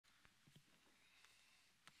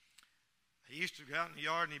he used to go out in the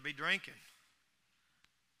yard and he'd be drinking.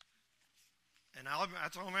 And I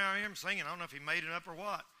told him I hear him singing. I don't know if he made it up or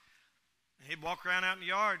what. And he'd walk around out in the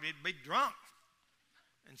yard and he'd be drunk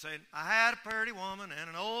and say, I had a pretty woman and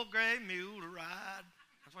an old gray mule to ride.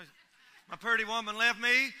 That's what he said. My pretty woman left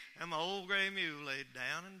me and my old gray mule laid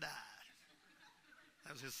down and died.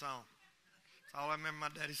 That was his song. That's all I remember my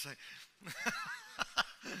daddy saying.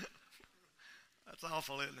 That's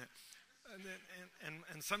awful, isn't it?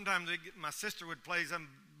 And sometimes my sister would play some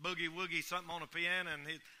boogie-woogie, something on a piano, and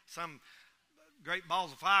some great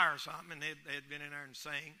balls of fire or something, and they'd been in there and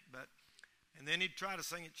sing. And then he'd try to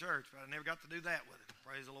sing at church, but I never got to do that with him.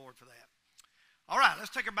 Praise the Lord for that. All right, let's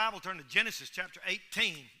take our Bible, turn to Genesis chapter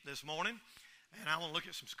 18 this morning. And I want to look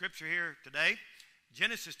at some scripture here today.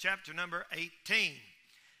 Genesis chapter number 18.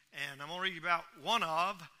 And I'm going to read you about one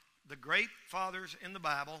of the great fathers in the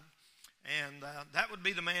Bible. And that would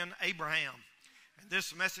be the man Abraham. And this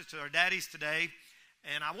is a message to our daddies today.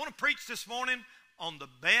 And I want to preach this morning on the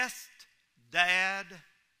best dad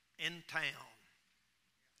in town.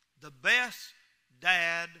 The best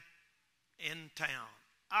dad in town.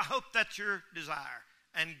 I hope that's your desire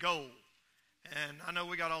and goal. And I know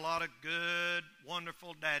we got a lot of good,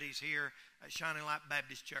 wonderful daddies here at Shining Light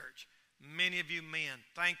Baptist Church. Many of you men,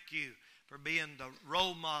 thank you for being the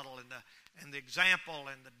role model and the example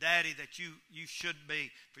and the daddy that you should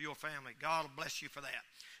be for your family. God will bless you for that.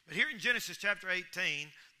 But here in Genesis chapter 18,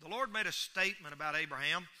 the Lord made a statement about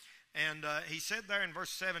Abraham. And he said there in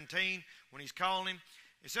verse 17, when he's calling him,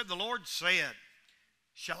 he said, the Lord said,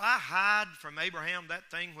 shall I hide from Abraham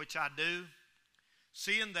that thing which I do,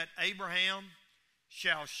 seeing that Abraham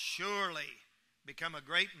shall surely become a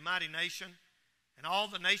great and mighty nation, and all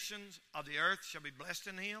the nations of the earth shall be blessed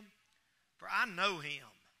in him? For I know him.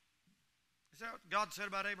 Is that what God said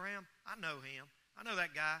about Abraham? I know him. I know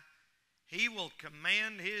that guy. He will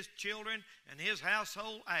command his children and his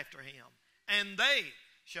household after him, and they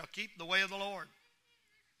shall keep the way of the Lord,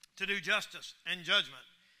 to do justice and judgment,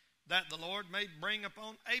 that the Lord may bring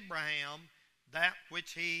upon Abraham that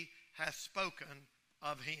which he hath spoken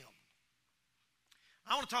of him.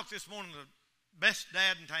 I want to talk this morning the best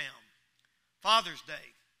dad in town, Father's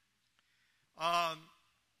Day. I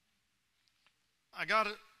got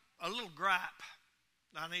a little gripe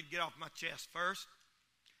that I need to get off my chest first.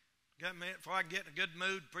 Before I get in a good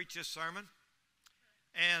mood, preach this sermon.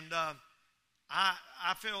 And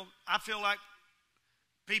I feel like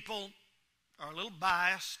people are a little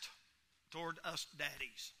biased toward us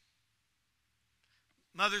daddies.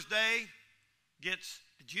 Mother's Day gets,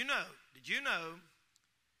 did you know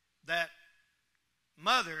that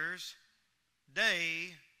Mother's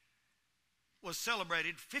Day was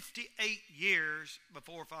celebrated 58 years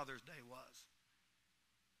before Father's Day was?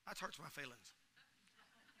 That hurts my feelings.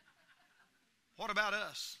 What about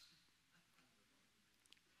us?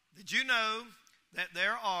 Did you know that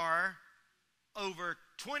there are over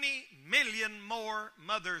 20 million more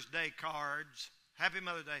Mother's Day cards, Happy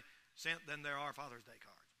Mother's Day, sent than there are Father's Day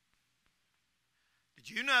cards? Did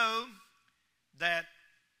you know that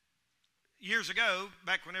years ago,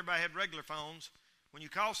 back when everybody had regular phones, when you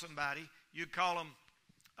call somebody, you'd call them,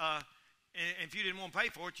 and if you didn't want to pay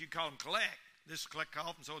for it, you'd call them collect. This is collect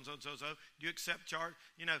call from so-and-so and so-and-so. Do you accept charge?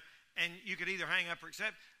 And you could either hang up or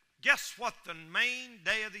accept. Guess what the main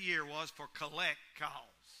day of the year was for collect calls?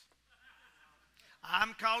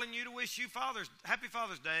 I'm calling you to wish you Happy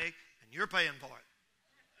Father's Day, and you're paying for it.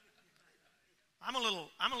 I'm a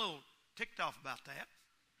little ticked off about that.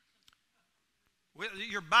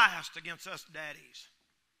 You're biased against us daddies.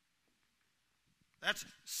 That's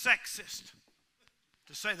sexist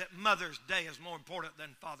to say that Mother's Day is more important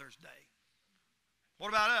than Father's Day. What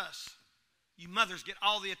about us? You mothers get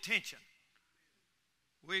all the attention.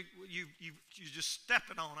 You're just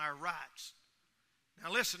stepping on our rights.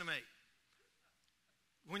 Now listen to me.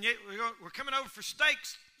 We're coming over for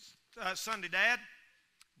steaks Sunday, Dad.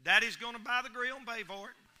 Daddy's going to buy the grill and pay for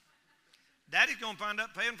it. Daddy's going to find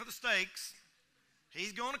out paying for the steaks.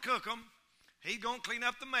 He's going to cook them. He's going to clean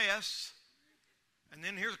up the mess. And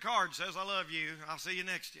then here's a card that says, I love you. I'll see you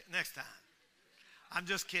next time. I'm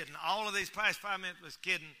just kidding. All of these past 5 minutes was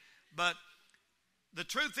kidding. But the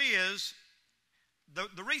truth is,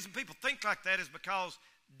 the reason people think like that is because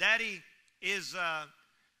Daddy is,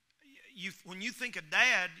 when you think of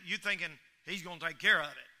Dad, you're thinking he's going to take care of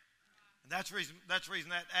it. And that's the reason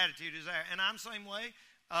that attitude is there. And I'm the same way.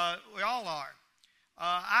 We all are.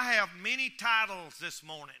 I have many titles this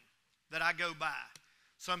morning that I go by.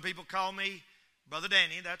 Some people call me Brother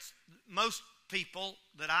Danny. That's most people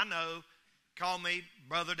that I know call me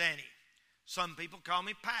Brother Danny. Some people call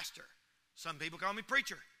me pastor. Some people call me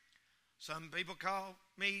preacher. Some people call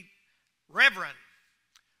me Reverend.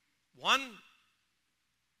 One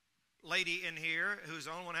lady in here, who's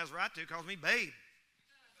the only one who has a right to, calls me babe.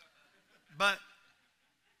 But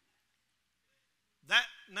that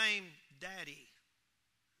name, Daddy,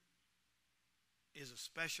 is a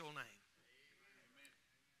special name.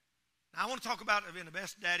 Now, I want to talk about being the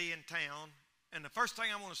best daddy in town. And the first thing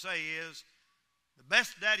I want to say is the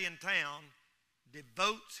best daddy in town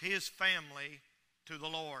devotes his family to the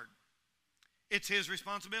Lord. It's his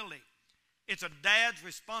responsibility. It's a dad's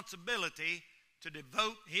responsibility to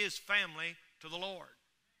devote his family to the Lord.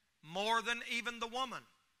 More than even the woman,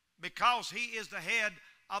 because he is the head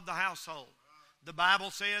of the household. The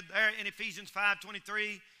Bible said there in Ephesians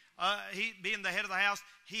 5:23, he being the head of the house,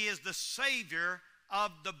 he is the Savior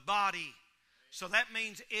of the body. So that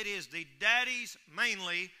means it is the daddy's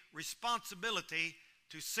mainly responsibility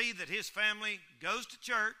to see that his family goes to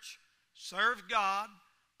church, serves God,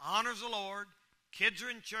 honors the Lord, kids are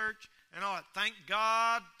in church, and all that. Thank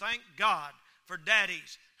God for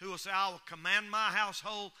daddies who will say, I will command my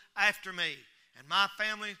household after me, and my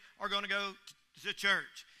family are going to go to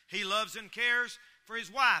church. He loves and cares for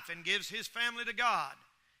his wife and gives his family to God.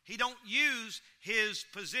 He don't use his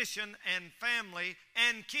position and family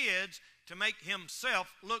and kids to make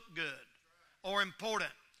himself look good or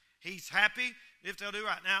important. He's happy if they'll do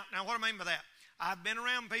right. Now what do I mean by that? I've been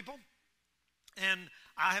around people, and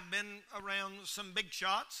I have been around some big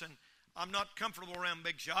shots, and I'm not comfortable around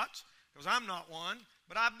big shots because I'm not one,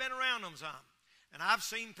 but I've been around them some. And I've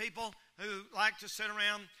seen people who like to sit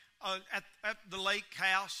around at the lake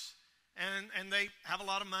house, and they have a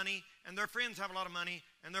lot of money, and their friends have a lot of money,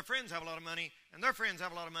 and their friends have a lot of money, and their friends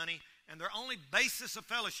have a lot of money, and their only basis of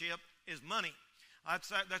fellowship is money.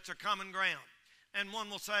 That's a common ground. And one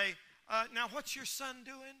will say, now what's your son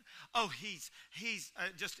doing? Oh, he's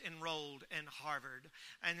just enrolled in Harvard.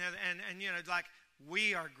 And you know, like,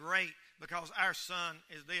 we are great because our son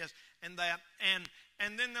is this and that.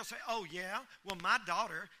 And then they'll say, oh, yeah, well, my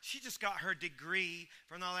daughter, she just got her degree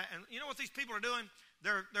from all that. And you know what these people are doing?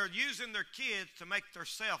 They're using their kids to make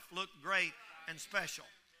themselves look great and special.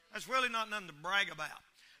 That's really not nothing to brag about.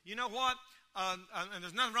 You know what? And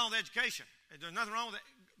there's nothing wrong with education. There's nothing wrong with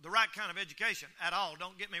the right kind of education at all.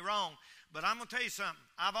 Don't get me wrong. But I'm going to tell you something.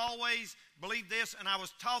 I've always believed this, and I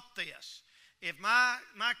was taught this. If my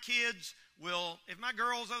kids will, if my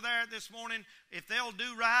girls are there this morning, if they'll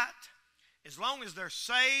do right, as long as they're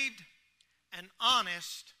saved and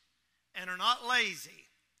honest and are not lazy,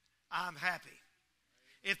 I'm happy.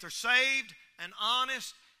 If they're saved and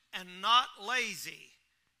honest and not lazy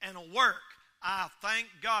and work, I thank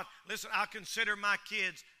God. Listen, I consider my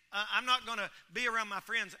kids, I'm not going to be around my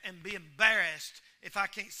friends and be embarrassed if I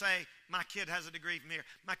can't say my kid has a degree from here,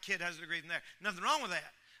 my kid has a degree from there. Nothing wrong with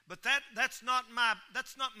that. But that's not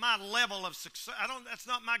my level of success. That's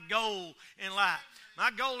not my goal in life.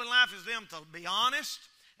 My goal in life is them to be honest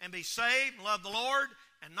and be saved and love the Lord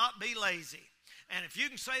and not be lazy. And if you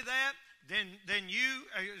can say that, then you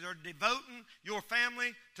are devoting your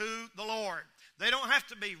family to the Lord. They don't have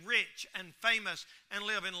to be rich and famous and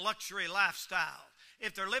live in luxury lifestyle.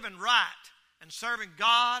 If they're living right and serving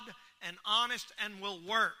God and honest and will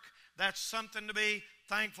work, that's something to be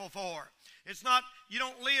thankful for. It's not, you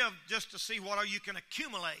don't live just to see what you can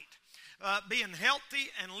accumulate. Being healthy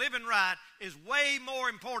and living right is way more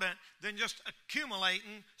important than just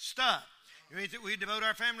accumulating stuff. We devote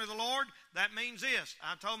our family to the Lord. That means this.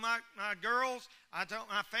 I told my girls, I told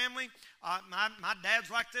my family, my dad's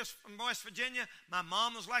like this from West Virginia. My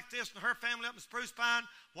mom was like this and her family up in Spruce Pine.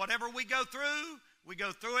 Whatever we go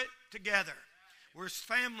through it together. We're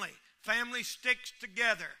family. Family sticks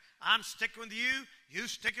together. I'm sticking with you. You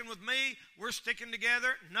sticking with me. We're sticking together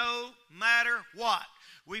no matter what.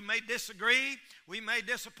 We may disagree. We may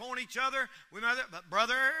disappoint each other. But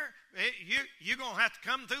brother, you're going to have to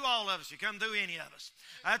come through all of us. You come through any of us.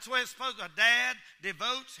 That's the way it's supposed to. A dad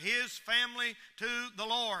devotes his family to the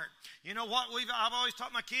Lord. You know what I've always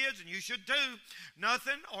taught my kids, and you should too,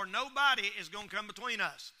 nothing or nobody is going to come between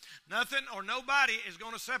us. Nothing or nobody is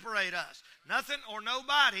going to separate us. Nothing or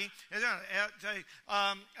nobody is going to say,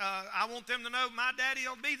 I want them to know my daddy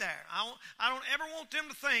will be there. I don't ever want them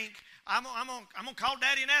to think, I'm going to call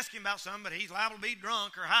daddy and ask him about something, but he's liable to be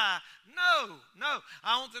drunk or high. No.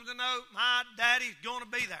 I want them to know my daddy's going to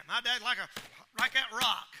be there. My dad's like that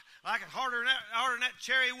rock. Like harder than that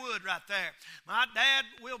cherry wood right there. My dad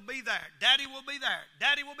will be there. Daddy will be there.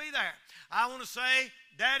 Daddy will be there. I want to say,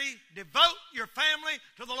 Daddy, devote your family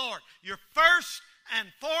to the Lord. Your first and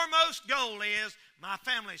foremost goal is my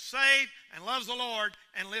family's saved and loves the Lord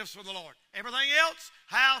and lives for the Lord. Everything else,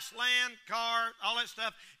 house, land, car, all that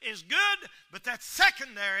stuff is good, but that's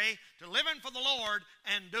secondary to living for the Lord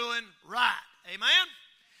and doing right. Amen?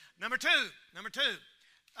 Number two,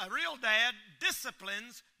 a real dad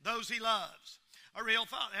disciplines those he loves. A real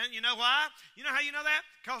father. And you know why? You know how you know that?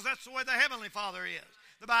 Because that's the way the Heavenly Father is.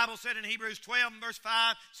 The Bible said in Hebrews 12, verse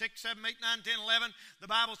 5, 6, 7, 8, 9, 10, 11, the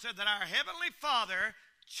Bible said that our Heavenly Father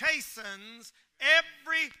chastens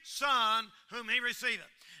every son whom he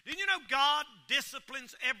receiveth. Did you know God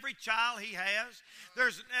disciplines every child he has?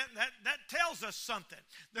 That tells us something.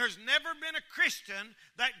 There's never been a Christian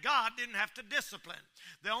that God didn't have to discipline.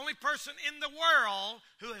 The only person in the world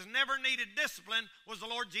who has never needed discipline was the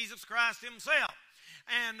Lord Jesus Christ himself.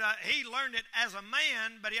 And he learned it as a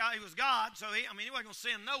man, but he was God, so he wasn't going to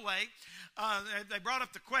sin no way. They brought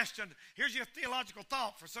up the question. Here's your theological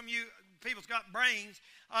thought for some of you people's got brains.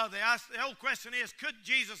 The old question is, could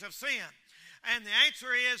Jesus have sinned? And the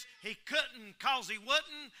answer is, he couldn't because he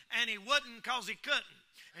wouldn't, and he wouldn't because he couldn't.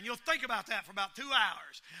 And you'll think about that for about 2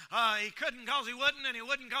 hours. He couldn't because he wouldn't, and he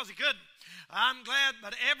wouldn't because he couldn't. I'm glad,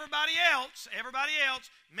 but everybody else,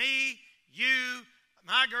 me, you,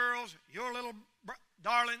 my girls, your little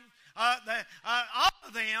darling, all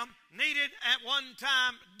of them needed at one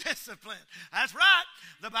time discipline. That's right.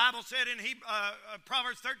 The Bible said in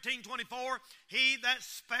Proverbs 13:24, he that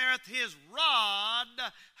spareth his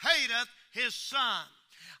rod hateth his son.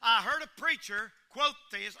 I heard a preacher quote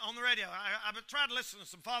this on the radio. I've tried to listen to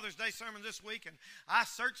some Father's Day sermons this week, and I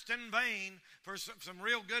searched in vain for some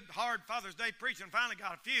real good, hard Father's Day preaching. Finally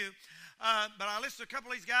got a few. But I listened to a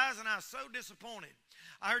couple of these guys, and I was so disappointed.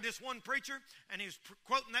 I heard this one preacher, and he was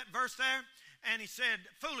quoting that verse there, and he said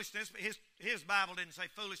foolishness, but his Bible didn't say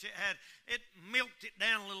foolish. It milked it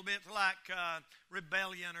down a little bit to like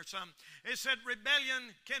rebellion or something. It said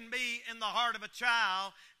rebellion can be in the heart of a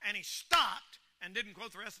child, and he stopped and didn't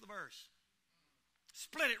quote the rest of the verse.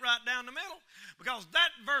 Split it right down the middle, because that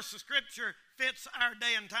verse of Scripture fits our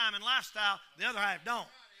day and time and lifestyle. The other half don't.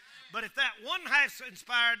 But if that one half's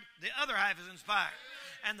inspired, the other half is inspired.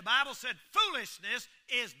 And the Bible said foolishness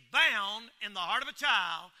is bound in the heart of a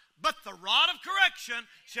child, but the rod of correction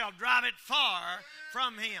shall drive it far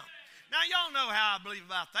from him. Now, y'all know how I believe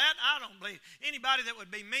about that. I don't believe anybody that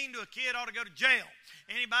would be mean to a kid ought to go to jail.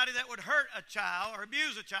 Anybody that would hurt a child or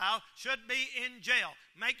abuse a child should be in jail.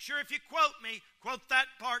 Make sure if you quote me, quote that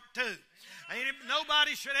part too.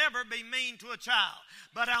 Nobody should ever be mean to a child.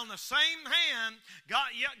 But on the same hand,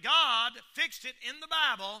 God fixed it in the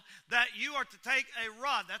Bible that you are to take a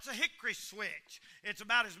rod. That's a hickory switch. It's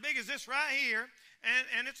about as big as this right here.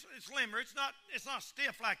 And it's limber. It's not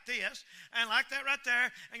stiff like this, and like that right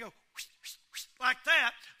there, and go whoosh, whoosh, whoosh, like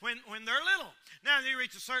that when they're little. Now, you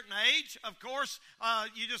reach a certain age, of course,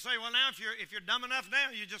 you just say, well, now if you're dumb enough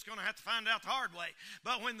now, you're just going to have to find out the hard way.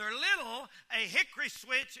 But when they're little, a hickory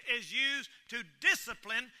switch is used to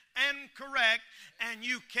discipline and correct, and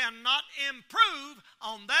you cannot improve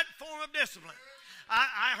on that form of discipline.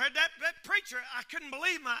 I heard that preacher, I couldn't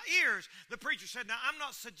believe my ears. The preacher said, now, I'm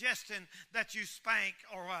not suggesting that you spank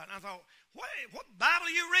or what. And I thought, what Bible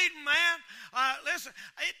are you reading, man? Listen,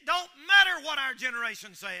 it don't matter what our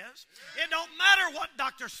generation says. It don't matter what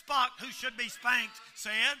Dr. Spock, who should be spanked,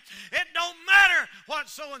 said. It don't matter what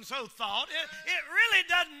so-and-so thought. It really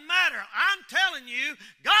doesn't matter. I'm telling you,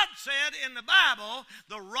 God said in the Bible,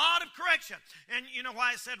 the rod of correction. And you know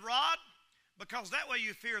why it said rod? Because that way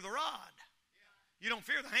you fear the rod. You don't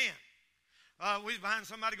fear the hand. We was behind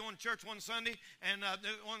somebody going to church one Sunday, and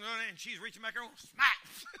she's reaching back there, smack,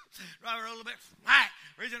 right a little bit, smack,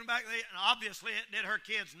 reaching back there, and obviously it did her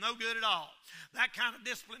kids no good at all. That kind of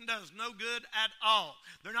discipline does no good at all.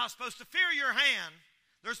 They're not supposed to fear your hand.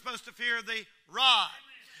 They're supposed to fear the rod.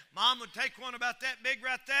 Mom would take one about that big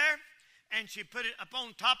right there, and she'd put it up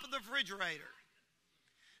on top of the refrigerator.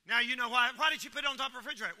 Now, you know why? Why did she put it on top of the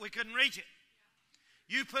refrigerator? We couldn't reach it.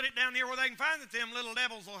 You put it down here where they can find it, them little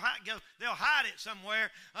devils will they'll hide it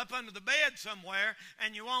somewhere up under the bed somewhere,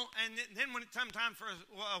 and you won't. And then when it comes time for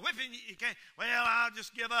a whipping, you can't. Well, I'll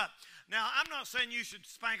just give up. Now, I'm not saying you should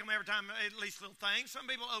spank them every time, at least little things. Some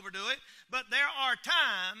people overdo it, but there are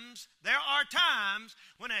times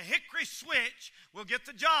when a hickory switch will get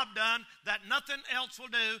the job done that nothing else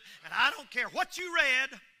will do. And I don't care what you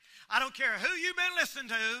read. I don't care who you've been listening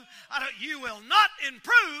to. You will not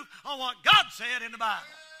improve on what God said in the Bible.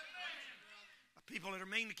 People that are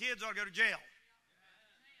mean to kids ought to go to jail.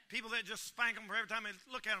 People that just spank them for every time they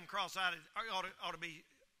look at them cross-eyed ought to be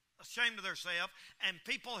ashamed of themselves. And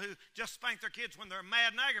people who just spank their kids when they're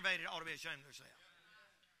mad and aggravated ought to be ashamed of themselves.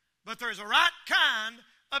 But there's a right kind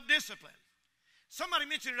of discipline. Somebody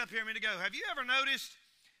mentioned it up here a minute ago. Have you ever noticed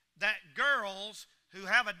that girls who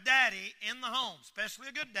have a daddy in the home, especially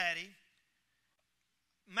a good daddy,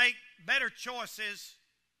 make better choices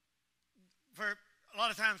for a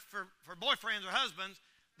lot of times for boyfriends or husbands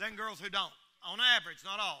than girls who don't? On average,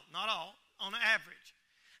 not all, on average.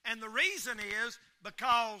 And the reason is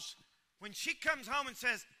because when she comes home and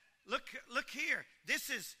says, look here, this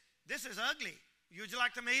is ugly. Would you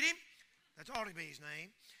like to meet him? That's ought to be his name.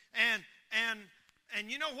 And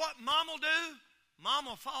you know what Mom will do? Mom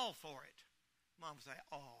will fall for it. Mom will say,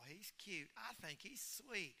 oh, he's cute. I think he's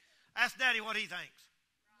sweet. Ask Daddy what he thinks.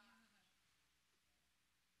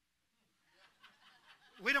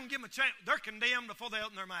 We don't give them a chance. They're condemned before they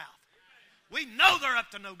open their mouth. We know they're up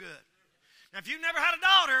to no good. Now, if you've never had a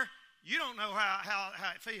daughter, you don't know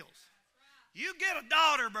how it feels. You get a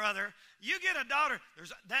daughter, brother. You get a daughter.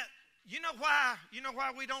 There's that. You know why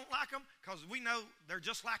we don't like them? Because we know they're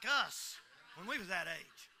just like us when we was that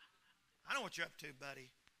age. I know what you're up to, buddy.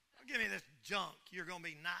 Don't give me this junk. You're going to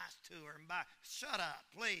be nice to her and buy. Shut up,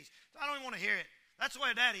 please. I don't even want to hear it. That's the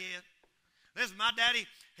way Daddy is. Listen, my daddy,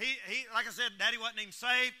 he like I said, Daddy wasn't even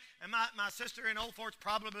saved. And my sister in Old Fort's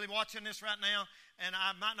probably watching this right now. And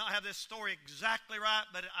I might not have this story exactly right,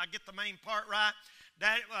 but I get the main part right.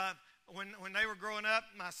 Daddy, when they were growing up,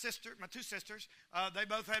 my two sisters, they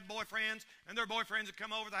both had boyfriends, and their boyfriends would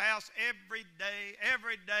come over the house every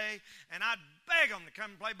day, and I'd beg them to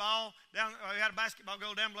come and play ball. We had a basketball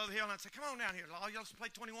goal down below the hill, and I'd say, come on down here, let's play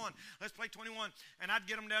 21. Let's play 21. And I'd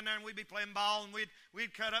get them down there, and we'd be playing ball, and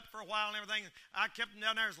we'd cut up for a while and everything. I kept them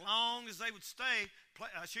down there as long as they would stay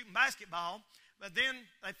shooting basketball. But then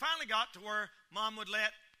they finally got to where Mom would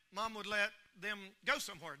let them go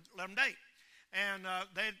somewhere, let them date. And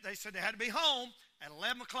they said they had to be home at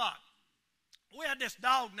 11 o'clock. We had this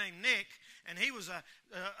dog named Nick, and he was a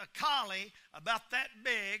collie about that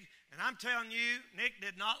big. And I'm telling you, Nick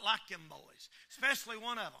did not like them boys, especially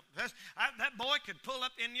one of them. That boy could pull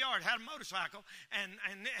up in the yard, had a motorcycle, and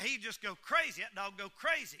he'd just go crazy. That dog go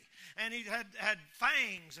crazy. And he had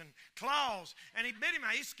fangs and claws, and he bit him.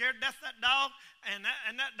 He's scared to death of that dog. And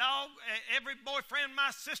that dog, every boyfriend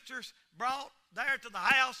my sisters brought there to the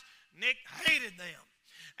house, Nick hated them.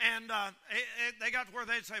 And they got to where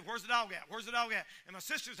they'd say, where's the dog at? Where's the dog at? And my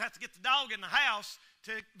sisters had to get the dog in the house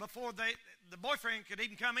before the boyfriend could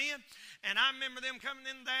even come in. And I remember them coming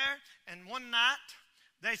in there, and one night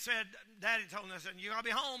they said, Daddy told them, they said, you got to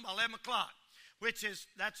be home by 11 o'clock, which is,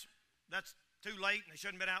 that's too late, and they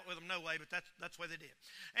shouldn't have been out with them no way, but that's the way they did.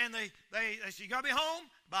 And they said, you got to be home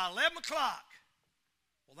by 11 o'clock.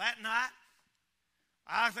 Well, that night,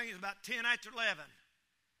 I think it was about 10 after 11,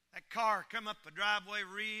 that car come up the driveway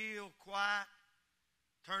real quiet,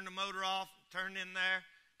 turned the motor off, turned in there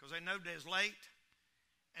because they knew they was late.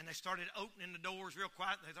 And they started opening the doors real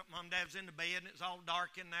quiet. They thought Mom and Dad was in the bed, and it was all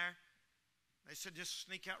dark in there. They said, just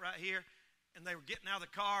sneak out right here. And they were getting out of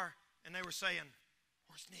the car, and they were saying,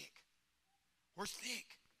 where's Nick? Where's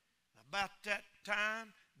Nick? About that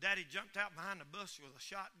time, Daddy jumped out behind the bush with a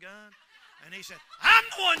shotgun, and he said, I'm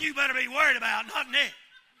the one you better be worried about, not Nick.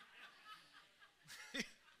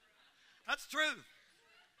 That's true.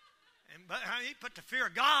 But he put the fear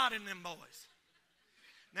of God in them boys.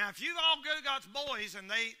 Now, if you all go to God's boys, and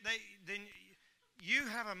then you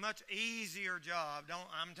have a much easier job.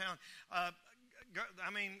 I'm telling.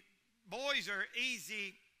 Boys are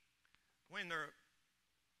easy when they're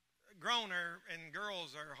growner, and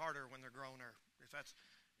girls are harder when they're growner.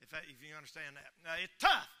 If you understand that, it's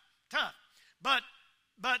tough. But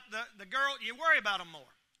the girl, you worry about them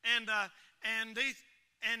more,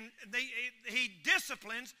 he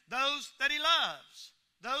disciplines those that he loves.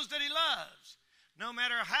 Those that he loves. No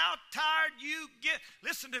matter how tired you get,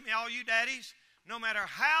 listen to me, all you daddies. No matter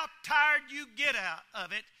how tired you get out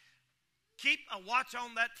of it, keep a watch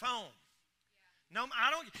on that phone. No,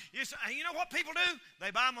 I don't. You know what people do?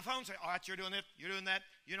 They buy them a phone and say, all right, you're doing this, you're doing that.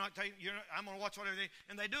 I'm going to watch whatever.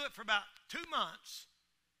 And they do it for about 2 months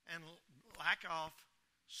and slack off.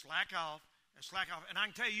 And I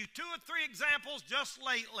can tell you 2 or 3 examples just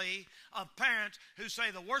lately of parents who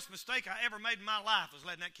say the worst mistake I ever made in my life was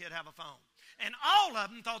letting that kid have a phone. And all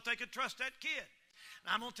of them thought they could trust that kid.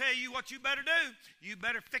 And I'm going to tell you what you better do. You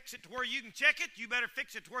better fix it to where you can check it. You better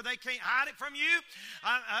fix it to where they can't hide it from you.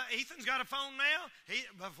 Ethan's got a phone now.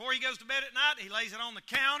 Before he goes to bed at night, he lays it on the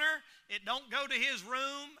counter. It don't go to his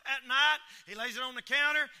room at night. He lays it on the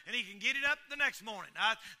counter, and he can get it up the next morning.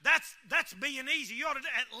 That's being easy. You ought to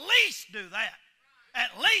at least do that.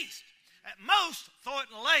 At least. At most, throw it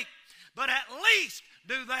in the lake. But at least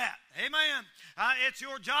do that. Amen. It's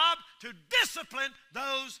your job to discipline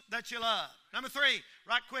those that you love. Number 3,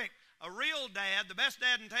 right quick. A real dad, the best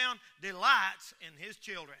dad in town, delights in his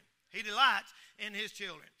children. He delights in his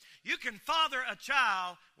children. You can father a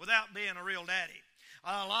child without being a real daddy.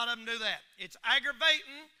 A lot of them do that. It's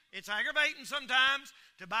aggravating. It's aggravating sometimes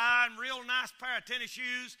to buy a real nice pair of tennis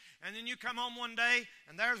shoes, and then you come home one day,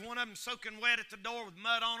 and there's one of them soaking wet at the door with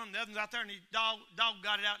mud on them. The other one's out there, and the dog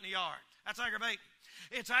got it out in the yard. That's aggravating.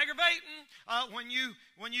 It's aggravating when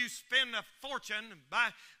you spend a fortune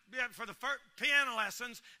for the first piano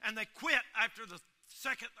lessons, and they quit after the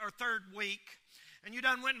second or third week, and you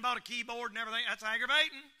done went and bought a keyboard and everything. That's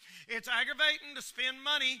aggravating. It's aggravating to spend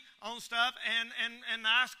money on stuff and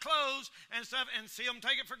nice clothes and stuff and see them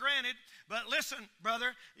take it for granted. But listen,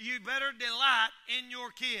 brother, you better delight in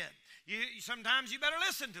your kid. Sometimes you better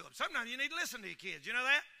listen to them. Sometimes you need to listen to your kids. You know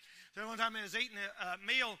that? So one time I was eating a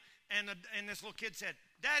meal, and this little kid said,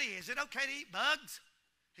 "Daddy, is it okay to eat bugs?"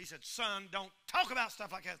 He said, "Son, don't talk about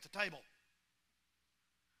stuff like that at the table.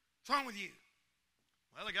 What's wrong with you?"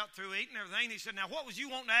 Well, I got through eating everything. He said, "Now, what was you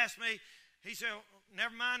wanting to ask me?" He said,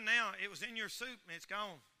 "Never mind now. It was in your soup, and it's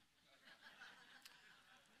gone."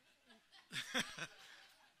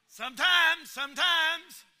 Sometimes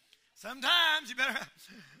you better.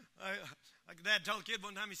 Like Dad told a kid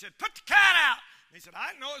one time, he said, "Put the cat out." And he said, "I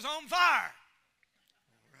didn't know it was on fire."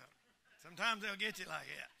 Sometimes they'll get you like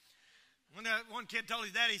that. One kid told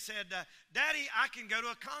his daddy, he said, "Daddy, I can go to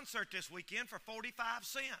a concert this weekend for 45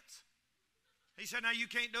 cents. He said, "No, you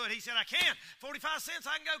can't do it." He said, "I can. 45 cents,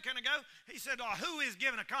 I can go. Can I go?" He said, "Who is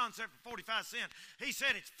giving a concert for 45 cents? He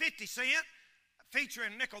said, "It's 50 cents,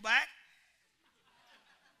 featuring Nickelback."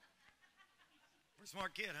 Pretty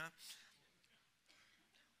smart kid, huh?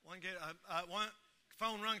 One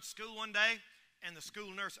phone rang at school one day, and the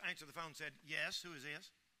school nurse answered the phone and said, "Yes, who is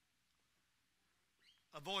this?"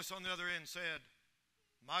 A voice on the other end said,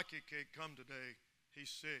 "Mikey can't come today. He's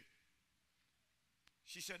sick."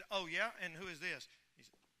 She said, "Oh, yeah? And who is this?" He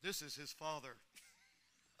said, "This is his father."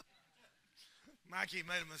 Mikey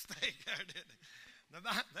made a mistake there, didn't he?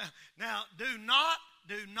 Now, do not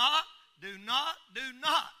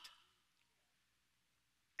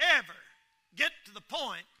ever get to the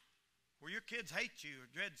point where your kids hate you or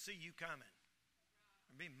dread to see you coming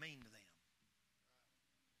and be mean to them.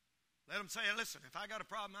 Let them say, "Listen, if I got a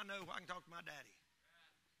problem, I know I can talk to my daddy.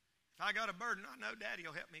 If I got a burden, I know daddy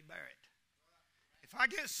will help me bear it. If I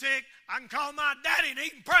get sick, I can call my daddy and he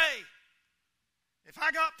can pray. If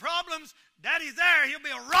I got problems, daddy's there. He'll be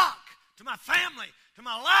a rock to my family, to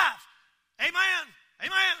my life." Amen.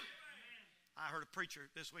 Amen. I heard a preacher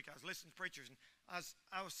this week. I was listening to preachers, and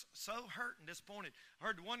I was so hurt and disappointed. I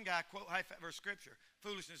heard one guy quote half that verse of Scripture.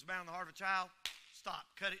 "Foolishness is bound in the heart of a child."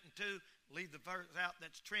 Stop. Cut it in two. Leave the verse out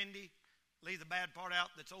that's trendy. Leave the bad part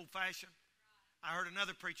out that's old-fashioned. I heard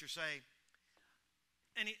another preacher say,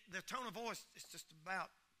 and the tone of voice is just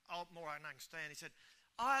about all more than I can stand. He said,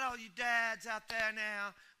 "All right, all you dads out there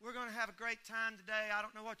now, we're going to have a great time today. I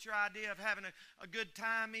don't know what your idea of having a good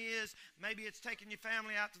time is. Maybe it's taking your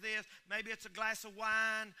family out to this. Maybe it's a glass of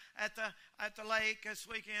wine at the lake this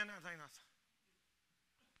weekend."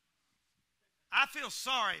 I feel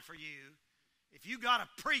sorry for you if you got a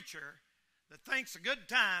preacher that thinks a good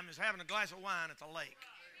time is having a glass of wine at the lake.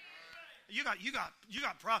 You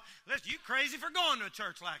got problems. Listen, you crazy for going to a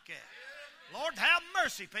church like that. Lord, have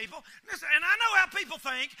mercy, people. Listen, and I know how people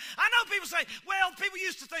think. I know people say, "Well, people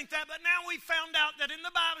used to think that, but now we found out that in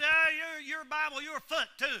the Bible, your Bible, you're a foot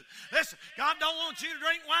too." Listen, God don't want you to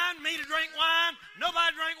drink wine, me to drink wine,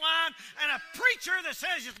 nobody to drink wine. And a preacher that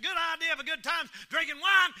says it's a good idea of a good time drinking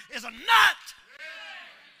wine is a nut.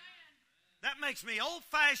 That makes me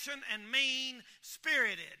old-fashioned and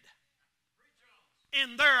mean-spirited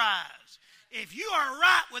in their eyes. If you are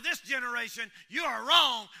right with this generation, you are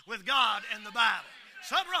wrong with God and the Bible.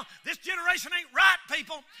 Something wrong. This generation ain't right,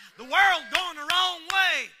 people. The world going the wrong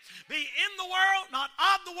way. Be in the world, not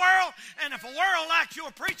of the world. And if a world likes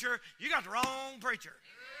your preacher, you got the wrong preacher.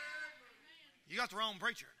 You got the wrong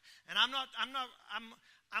preacher. And I'm not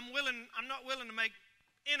willing to make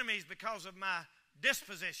enemies because of my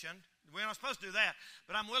disposition. We're not supposed to do that.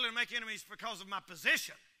 But I'm willing to make enemies because of my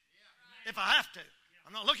position. If I have to.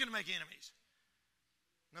 I'm not looking to make enemies.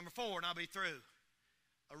 Number 4, and I'll be through.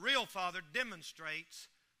 A real father demonstrates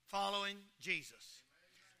following Jesus.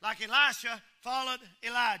 Like Elisha followed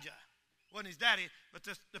Elijah. Wasn't his daddy, but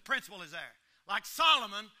the principle is there. Like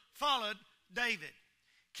Solomon followed David.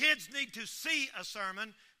 Kids need to see a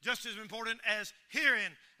sermon just as important as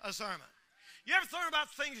hearing a sermon. You ever thought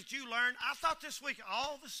about things that you learned? I thought this week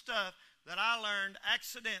all the stuff that I learned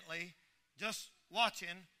accidentally just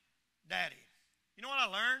watching Daddy. You know what I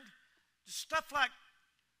learned? Just stuff like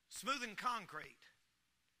smoothing concrete.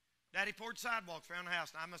 Daddy poured sidewalks around the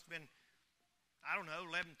house, and I must have been,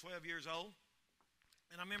 11, 12 years old.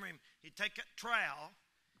 And I remember him, he'd take that trowel,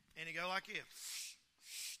 and he'd go like this.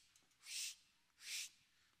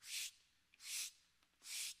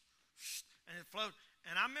 And it flowed.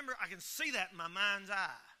 And I remember I can see that in my mind's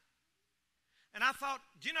eye. And I thought,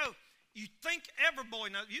 you think every boy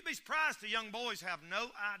knows. You'd be surprised the young boys have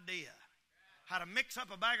no idea how to mix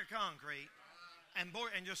up a bag of concrete and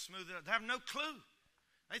just smooth it up. They have no clue.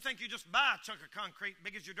 They think you just buy a chunk of concrete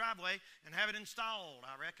big as your driveway and have it installed,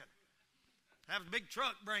 I reckon. Have a big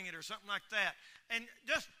truck bring it or something like that. And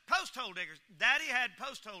just post hole diggers. Daddy had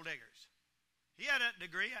post hole diggers. He had that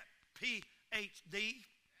degree, PhD.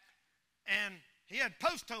 And he had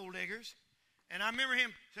post hole diggers. And I remember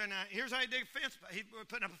him saying, now, here's how you dig a fence. He was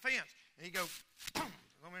putting up a fence. And he'd go, boom,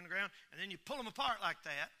 go in the ground. And then you pull them apart like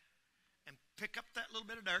that and pick up that little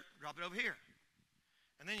bit of dirt, drop it over here.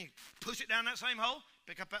 And then you push it down that same hole,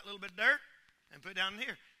 pick up that little bit of dirt, and put it down in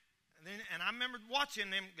here. And I remember watching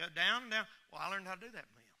them go down and down. Well, I learned how to do that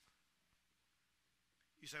from him.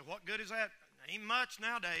 You say, what good is that? Ain't much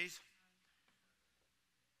nowadays.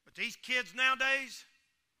 But these kids nowadays,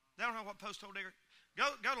 they don't know what post hole digger. Go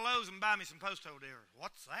to Lowe's and buy me some post hole diggers.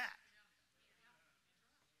 What's that?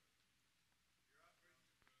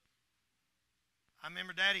 I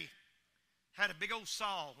remember Daddy had a big old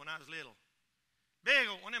saw when I was little. Big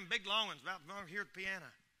old, one of them big long ones, about here at the piano,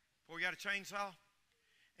 before we got a chainsaw.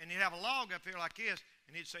 And he'd have a log up here like this,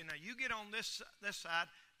 and he'd say, now you get on this side,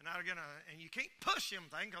 and and you can't push them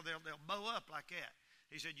thing because they'll bow up like that.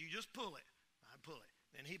 He said, you just pull it. I'd pull it.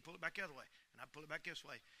 Then he'd pull it back the other way, and I'd pull it back this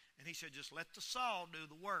way. And he said, just let the saw do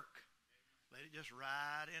the work. Let it just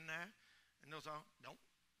ride in there. And those all,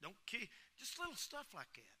 don't kill. Just little stuff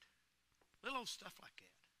like that. Little stuff like that.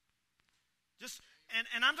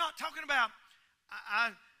 And I'm not talking about,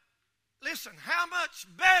 listen, how much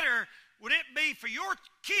better would it be for your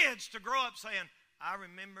kids to grow up saying, I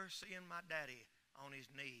remember seeing my daddy on his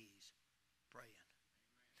knees praying.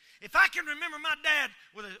 If I can remember my dad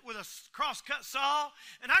with a cross-cut saw,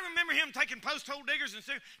 and I remember him taking post hole diggers and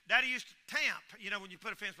Daddy used to tamp, when you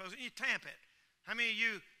put a fence post, you tamp it. How many of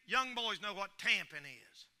you young boys know what tamping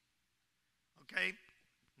is? Okay?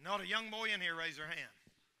 Not a young boy in here raise their hand.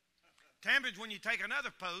 Tamping is when you take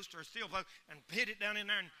another post or a steel post and hit it down in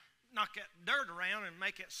there and knock that dirt around and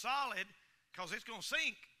make it solid because it's going to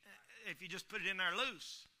sink if you just put it in there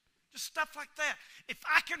loose. Just stuff like that. If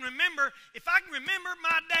I can remember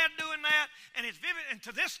my dad doing that, and it's vivid, and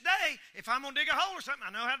to this day, if I'm going to dig a hole or something,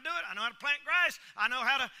 I know how to do it. I know how to plant grass. I know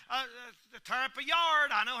how to tear up a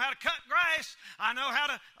yard. I know how to cut grass. I know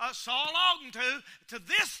how to saw a log in two. To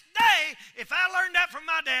this day, if I learned that from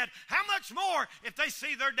my dad, how much more if they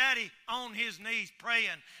see their daddy on his knees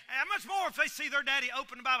praying? How much more if they see their daddy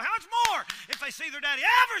open the Bible? How much more if they see their daddy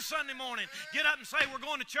every Sunday morning get up and say, we're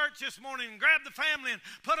going to church this morning, and grab the family and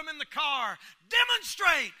put them in the car,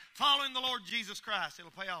 demonstrate following the Lord Jesus Christ.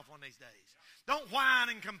 It'll pay off one of these days. Don't whine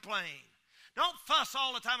and complain. Don't fuss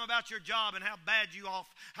all the time about your job and how bad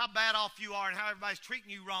off you are and how everybody's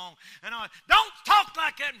treating you wrong. And all. Don't talk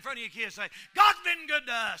like that in front of your kids. Say, God's been good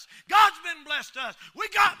to us. God's been blessed to us.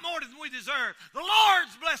 We got more than we deserve. The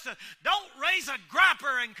Lord's blessed us. Don't raise a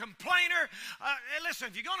griper and complainer. Hey,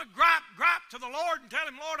 listen, if you're going to gripe to the Lord and tell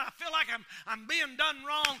him, Lord, I feel like I'm being done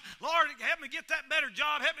wrong. Lord, help me get that better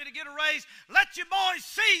job. Help me to get a raise. Let your boys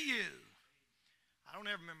see you. I don't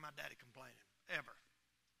ever remember my daddy complaining, ever.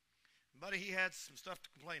 Buddy, he had some stuff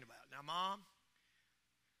to complain about. Now, Mom,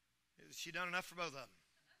 she done enough for both of them.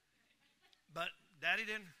 But Daddy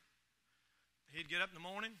didn't. He'd get up in the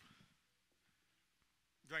morning,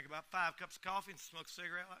 drink about 5 cups of coffee, and smoke a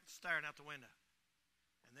cigarette, staring out the window.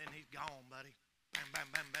 And then he's gone, buddy. Bam, bam,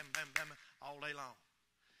 bam, bam, bam, bam, all day long.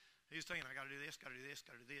 He was thinking, I got to do this, got to do this,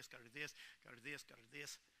 got to do this, got to do this, got to do this, got to do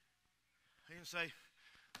this. He didn't say,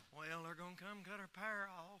 well, they're going to come cut our power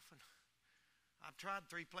off, and I've tried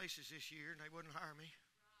 3 places this year, and they wouldn't hire me.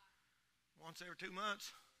 Once every 2 months,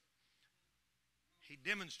 he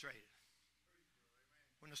demonstrated.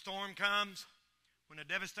 When the storm comes, when the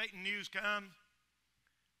devastating news comes,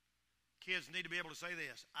 kids need to be able to say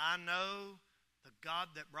this. I know the God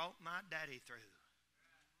that brought my daddy through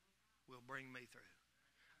will bring me through.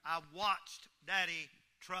 I watched Daddy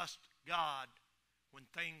trust God when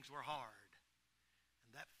things were hard.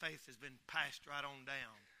 And that faith has been passed right on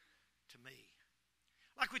down to me.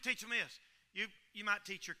 Like we teach them this. You might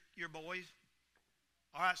teach your boys,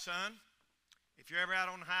 all right, son, if you're ever out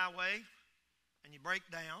on the highway and you break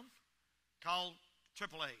down, call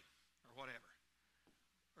AAA or whatever.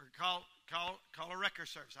 Or call a wrecker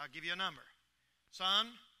service. I'll give you a number. Son,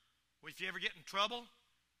 if you ever get in trouble,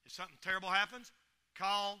 if something terrible happens,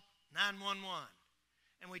 call 911.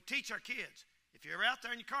 And we teach our kids, if you're ever out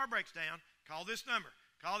there and your car breaks down, call this number,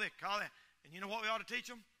 call this, call that. And you know what we ought to teach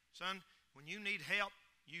them? Son, when you need help,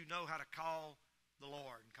 you know how to call the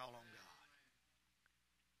Lord and call on God.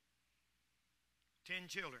 10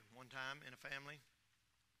 children one time in a family.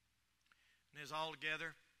 And they was all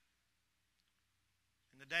together.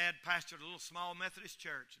 And the dad pastored a little small Methodist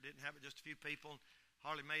church. It didn't have just a few people,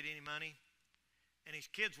 hardly made any money. And his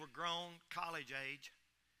kids were grown, college age.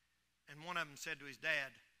 And one of them said to his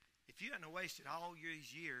dad, if you hadn't wasted all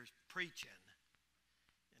these years preaching,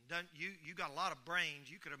 and you got a lot of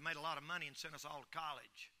brains, you could have made a lot of money and sent us all to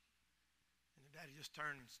college. And the daddy just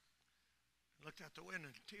turned and looked out the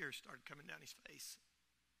window, and tears started coming down his face.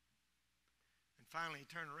 And finally he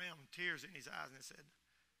turned around with tears in his eyes and said,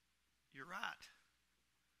 you're right.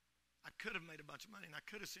 I could have made a bunch of money and I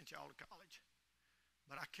could have sent you all to college,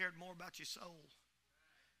 but I cared more about your soul.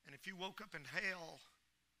 And if you woke up in hell,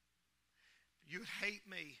 you would hate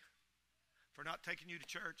me for not taking you to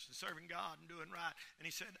church and serving God and doing right. And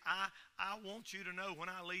he said, I want you to know when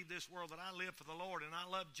I leave this world that I live for the Lord and I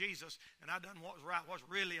love Jesus and I done what was right, what's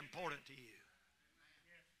really important to you.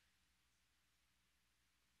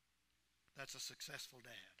 That's a successful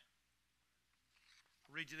dad.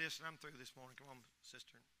 I'll read you this and I'm through this morning. Come on,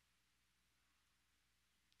 sister.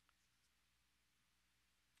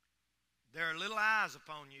 There are little eyes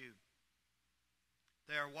upon you.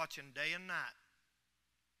 They are watching day and night.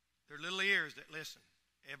 There are little ears that listen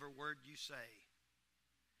every word you say.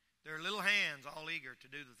 There are little hands all eager to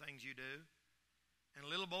do the things you do. And a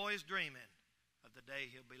little boy is dreaming of the day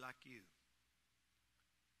he'll be like you.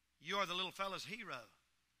 You are the little fella's hero.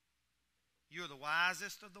 You are the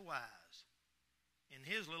wisest of the wise. In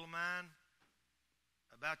his little mind,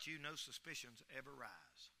 about you no suspicions ever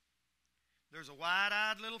rise. There's a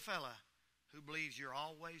wide-eyed little fella who believes you're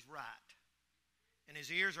always right. And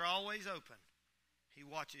his ears are always open. He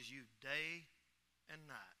watches you day and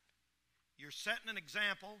night. You're setting an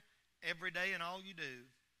example every day in all you do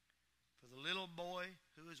for the little boy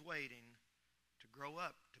who is waiting to grow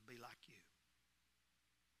up to be like you.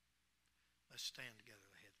 Let's stand together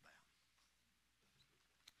with heads bowed.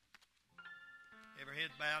 Every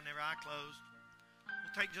head bowed and every eye closed.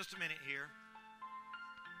 We'll take just a minute here.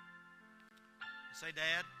 Say,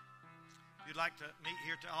 Dad, if you'd like to meet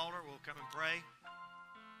here at the altar, we'll come and pray.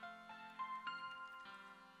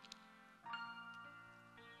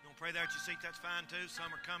 You want to pray there at your seat? That's fine too. Some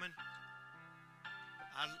are coming.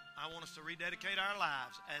 I want us to rededicate our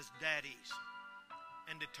lives as daddies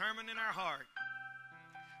and determine in our heart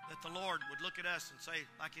that the Lord would look at us and say,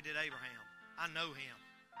 like he did Abraham, I know him,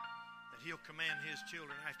 that he'll command his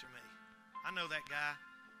children after me. I know that guy.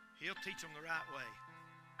 He'll teach them the right way.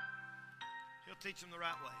 He'll teach them the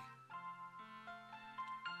right way.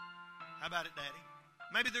 How about it, Daddy?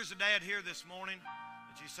 Maybe there's a dad here this morning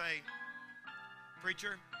that you say,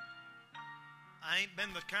 Preacher, I ain't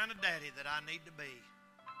been the kind of daddy that I need to be.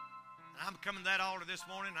 And I'm coming to that altar this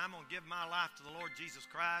morning, and I'm going to give my life to the Lord Jesus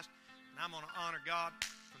Christ, and I'm going to honor God.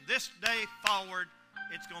 From this day forward,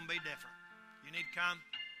 it's going to be different. You need to come?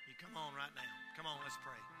 You come on right now. Come on, let's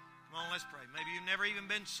pray. Come on, let's pray. Maybe you've never even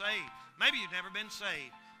been saved. Maybe you've never been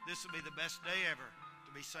saved. This will be the best day ever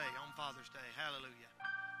to be saved on Father's Day. Hallelujah.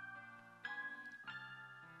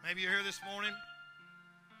 Maybe you're here this morning.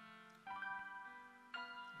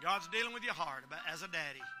 God's dealing with your heart about as a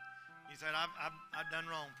daddy. You said, I've done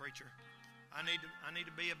wrong, preacher. I need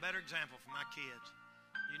to be a better example for my kids.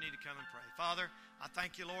 You need to come and pray. Father, I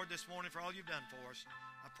thank you, Lord, this morning for all you've done for us.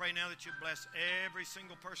 I pray now that you bless every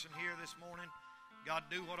single person here this morning. God,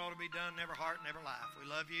 do what ought to be done in every heart and every life. We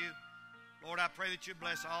love you. Lord, I pray that you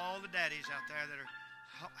bless all the daddies out there that are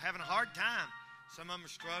having a hard time. Some of them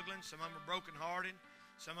are struggling. Some of them are brokenhearted.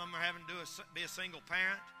 Some of them are having to be a single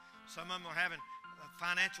parent. Some of them are having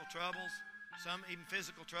financial troubles. Some even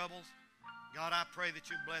physical troubles. God, I pray that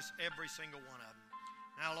you bless every single one of them.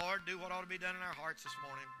 Now, Lord, do what ought to be done in our hearts this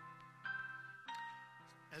morning.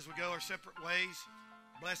 As we go our separate ways,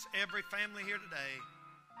 bless every family here today.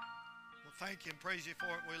 We'll thank you and praise you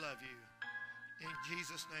for it. We love you. In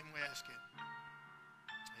Jesus' name we ask it.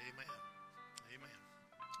 Amen. Amen.